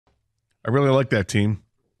I really like that team.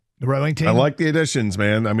 The Red Wing team? I like the additions,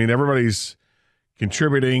 man. I mean, everybody's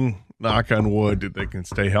contributing. Knock on wood that they can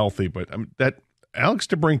stay healthy. But that Alex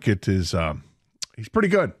DeBrincat is he's pretty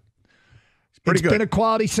good. It's been a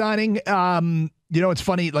quality signing. It's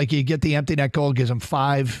funny. Like, you get the empty net goal, gives him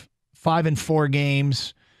 5 in 4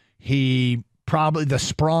 games. He probably, the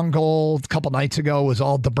Sprong goal a couple nights ago was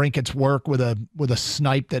all DeBrincat's work with a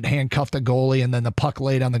snipe that handcuffed the goalie, and then the puck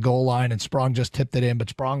laid on the goal line, and Sprong just tipped it in. But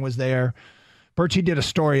Sprong was there. Birchie did a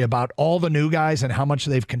story about all the new guys and how much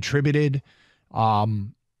they've contributed.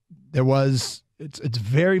 It's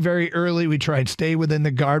very, very early. We try and stay within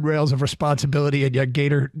the guardrails of responsibility, and yet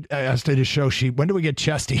Gator asked in his show sheet, when do we get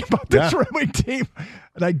chesty about this Red Wing team?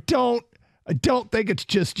 And I don't think it's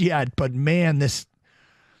just yet, but man,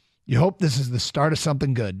 you hope this is the start of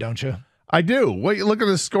something good, don't you? I do. Wait, look at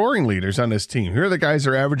the scoring leaders on this team. Here are the guys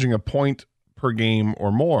that are averaging a point per game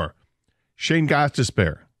or more. Shane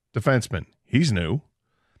Gostisbehere, defenseman. He's new.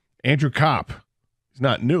 Andrew Kopp. He's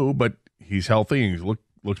not new, but he's healthy and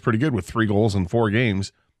looks pretty good with 3 goals in 4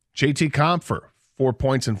 games. JT Compher, 4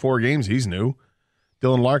 points in 4 games. He's new.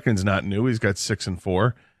 Dylan Larkin's not new. He's got 6 and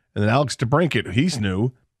 4. And then Alex DeBrincat, he's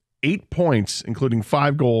new. 8 points, including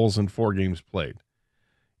 5 goals in 4 games played.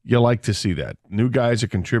 You like to see that. New guys are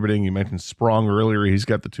contributing. You mentioned Sprong earlier. He's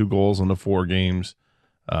got the 2 goals in the 4 games.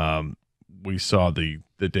 We saw the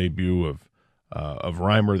debut of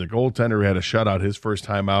Reimer, the goaltender, who had a shutout his first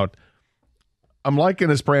time out. I'm liking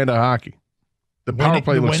this brand of hockey. The power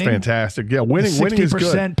play looks fantastic. Yeah, winning is good.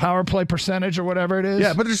 60% power play percentage or whatever it is.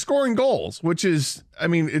 Yeah, but they're scoring goals, which is, I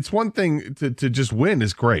mean, it's one thing to just win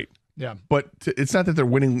is great. Yeah. But it's not that they're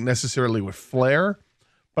winning necessarily with flair,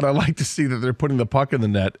 but I like to see that they're putting the puck in the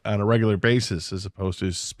net on a regular basis as opposed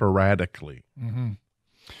to sporadically. Mm-hmm.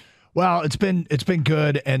 Well, it's been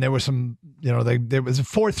good, and there was some, there was a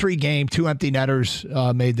 4-3 game. 2 empty netters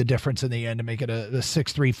made the difference in the end to make it a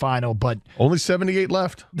 6-3 final. But only 78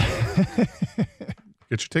 left.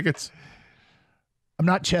 Get your tickets. I'm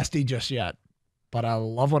not chesty just yet, but I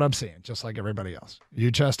love what I'm seeing, just like everybody else. You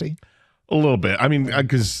chesty? A little bit. I mean,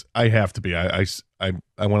 because I have to be. I went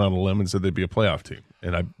on a limb and said they'd be a playoff team,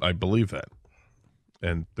 and I believe that,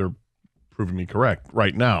 and they're proving me correct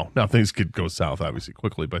right now. Now things could go south, obviously,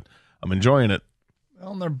 quickly, but I'm enjoying it.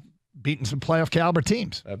 Well, and they're beating some playoff caliber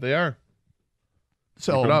teams. That they are.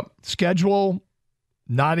 So keep it up. Schedule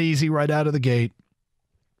not easy right out of the gate.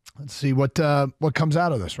 Let's see what comes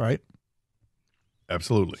out of this, right?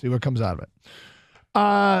 Absolutely. See what comes out of it.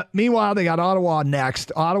 Meanwhile, they got Ottawa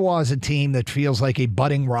next. Ottawa is a team that feels like a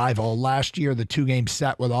budding rival. Last year, the 2-game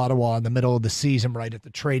set with Ottawa in the middle of the season, right at the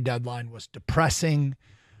trade deadline, was depressing.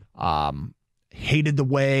 Hated the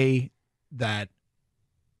way that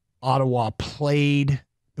Ottawa played.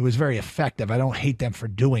 It was very effective. I don't hate them for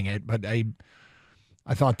doing it, but I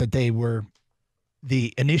thought that they were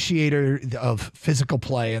the initiator of physical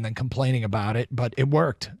play and then complaining about it, but it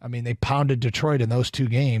worked. I mean, they pounded Detroit in those 2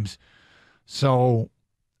 games. So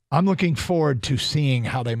I'm looking forward to seeing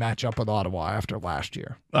how they match up with Ottawa after last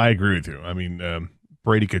year. I agree with you. I mean,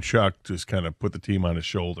 Brady Tkachuk just kind of put the team on his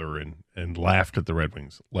shoulder and laughed at the Red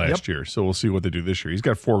Wings last year. So we'll see what they do this year. He's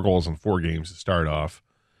got 4 goals in 4 games to start off.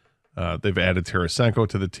 They've added Tarasenko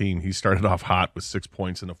to the team. He started off hot with 6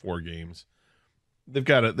 points in the 4 games. They've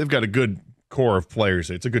got a good core of players.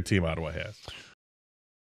 It's a good team Ottawa has.